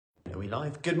we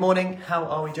live? Good morning. How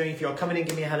are we doing? If you're coming in,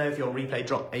 give me a hello. If you're on replay,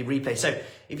 drop a replay. So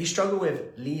if you struggle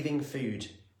with leaving food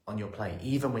on your plate,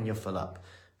 even when you're full up,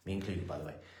 me included, by the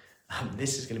way,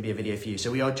 this is going to be a video for you. So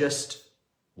we are just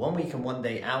 1 week and 1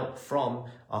 day out from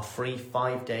our free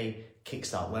 5-day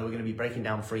kickstart, where we're going to be breaking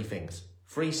down 3 things,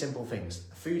 3 simple things,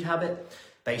 a food habit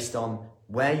based on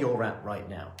where you're at right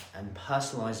now and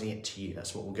personalizing it to you.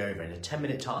 That's what we'll go over in a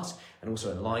 10-minute task, and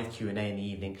also a live Q&A in the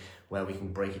evening where we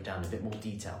can break it down in a bit more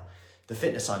detail. The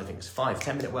fitness side of things, 5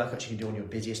 10-minute workouts you can do on your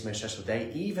busiest, most stressful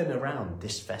day, even around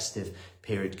this festive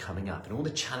period coming up, and all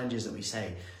the challenges that we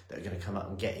say that are going to come up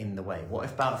and get in the way. What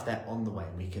about if they're on the way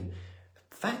and we can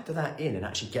factor that in and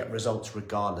actually get results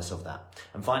regardless of that?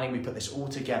 And finally, we put this all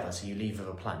together so you leave with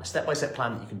a plan, a step-by-step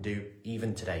plan that you can do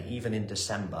even today, even in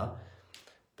December,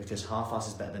 because half-assed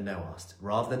is better than no-assed.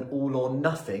 Rather than all or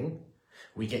nothing,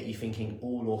 we get you thinking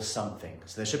all or something.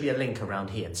 So there should be a link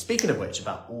around here. And speaking of which,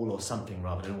 about all or something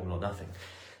rather than all or nothing,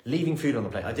 leaving food on the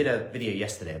plate. I did a video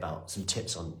yesterday about some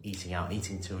tips on eating out,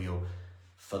 eating till you're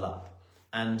full up.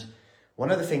 And one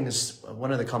of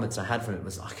the comments I had from it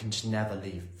was, I can just never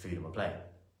leave food on my plate.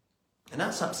 And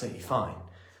that's absolutely fine.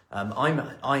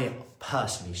 I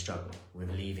personally struggle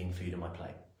with leaving food on my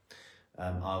plate.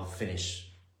 I'll finish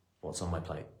what's on my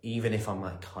plate, even if I'm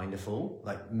like kind of full,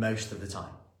 like most of the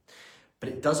time. But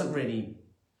it doesn't really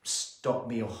stop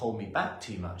me or hold me back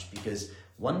too much, because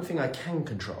one thing I can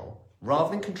control, rather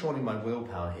than controlling my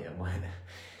willpower here,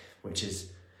 which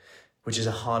is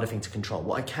a harder thing to control,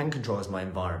 what I can control is my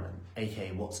environment,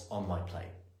 aka what's on my plate.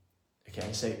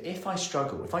 Okay, so if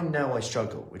I know I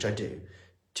struggle, which I do,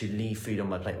 to leave food on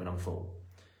my plate when I'm full,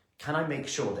 can I make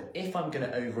sure that if I'm going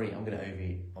to overeat, I'm going to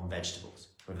overeat on vegetables,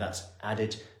 whether that's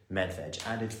added med veg,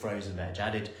 added frozen veg,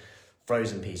 added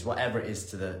frozen peas, whatever it is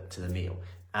to the meal,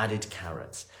 added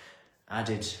carrots,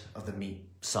 added of the meat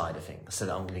side of things, so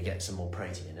that I'm going to get some more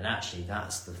protein in. And actually,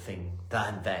 that's the thing,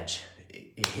 that and veg,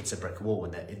 it hits a brick wall,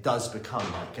 and it does become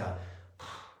like,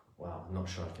 wow, I'm not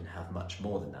sure I can have much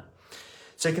more than that.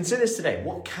 So consider this today.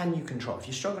 What can you control? If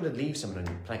you struggle to leave something on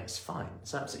your plate, it's fine.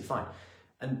 It's absolutely fine.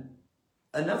 And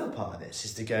another part of this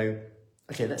is to go,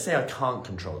 okay, let's say I can't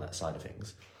control that side of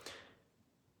things.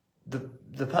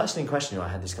 The person in question who I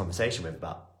had this conversation with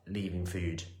about leaving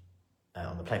food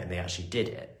on the plate, and they actually did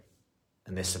it,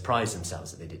 and they surprised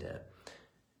themselves that they did it.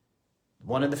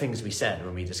 One of the things we said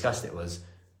when we discussed it was,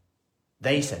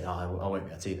 they said, I won't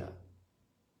be able to do that.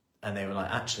 And they were like,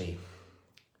 actually,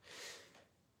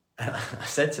 and I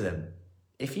said to them,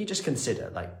 if you just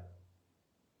consider, like,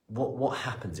 what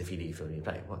happens if you leave food on your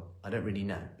plate? Well, I don't really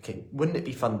know. Okay, wouldn't it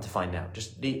be fun to find out?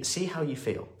 Just see how you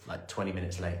feel, like 20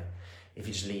 minutes later, if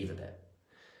you just leave a bit.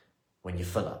 When you're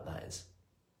full up, that is.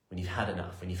 When you've had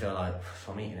enough, when you feel like, if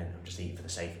I'm eating it, I'm just eating for the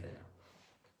sake of it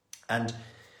now. And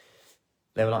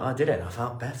they were like, I did it, I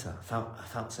felt better. I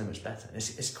felt so much better. And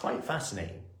it's quite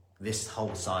fascinating, this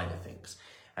whole side of things.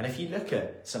 And if you look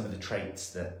at some of the traits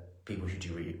that people who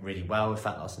do really, really well with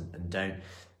fat loss and don't,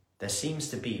 there seems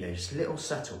to be those little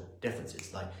subtle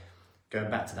differences, like going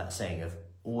back to that saying of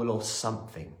all or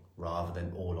something rather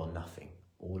than all or nothing,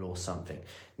 all or something.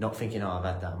 Not thinking, I've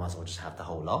had that, I might as well just have the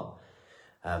whole lot.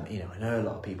 I know a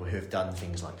lot of people who have done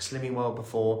things like Slimming World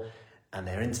before, and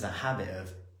they're into that habit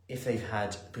of, if they've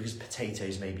had, because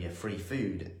potatoes may be a free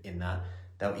food in that,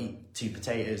 they'll eat 2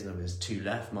 potatoes and there's 2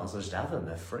 left, might as well just have them,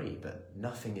 they're free, but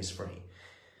nothing is free.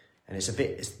 And it's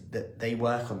that they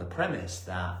work on the premise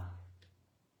that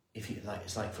if you like,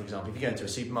 it's like, for example, if you go into a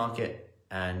supermarket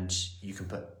and you can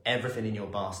put everything in your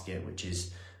basket, which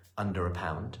is under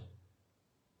 £1,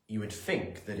 you would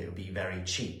think that it would be very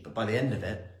cheap, but by the end of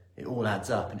it, it all adds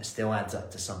up, and it still adds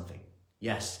up to something.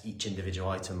 Yes, each individual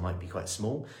item might be quite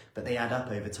small, but they add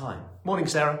up over time. Morning,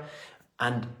 Sarah.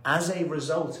 And as a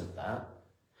result of that,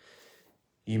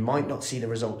 you might not see the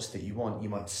results that you want. You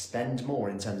might spend more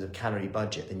in terms of calorie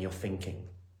budget than you're thinking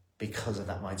because of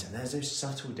that mindset. And there's those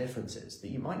subtle differences that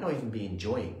you might not even be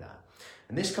enjoying that.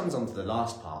 And this comes on to the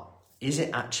last part. Is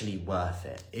it actually worth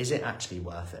it? Is it actually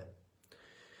worth it?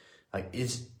 Like,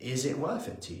 is it worth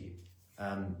it to you?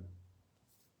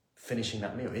 Finishing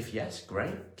that meal? If yes,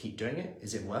 great, keep doing it.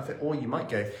 Is it worth it? Or you might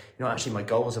go, actually my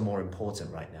goals are more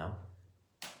important right now.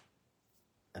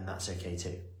 And that's okay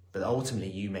too. But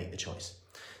ultimately you make the choice.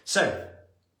 So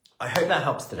I hope that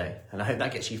helps today. And I hope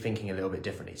that gets you thinking a little bit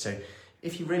differently. So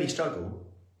if you really struggle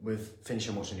with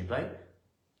finishing what's on your plate,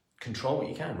 control what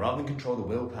you can. Rather than control the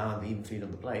willpower and leaving food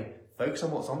on the plate, focus on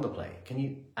what's on the plate. Can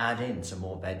you add in some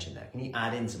more veg in there? Can you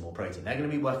add in some more protein? They're going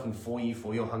to be working for you,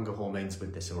 for your hunger hormones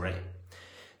with this already.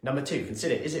 Number 2,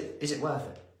 consider, is it worth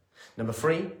it? Number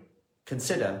 3,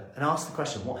 consider and ask the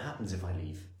question, what happens if I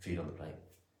leave food on the plate?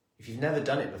 If you've never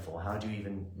done it before, how do you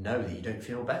even know that you don't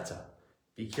feel better?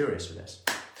 Be curious with this.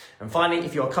 And finally,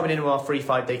 if you're coming into our free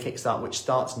 5-day kickstart, which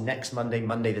starts next Monday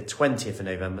the 20th of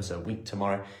November, so a week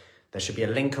tomorrow, there should be a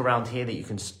link around here that you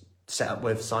can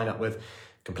sign up with,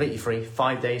 completely free.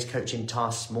 5 days, coaching,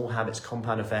 tasks, small habits,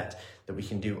 compound effect that we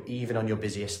can do even on your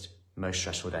busiest, most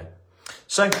stressful day.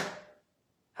 So,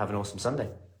 have an awesome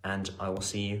Sunday, and I will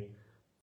see you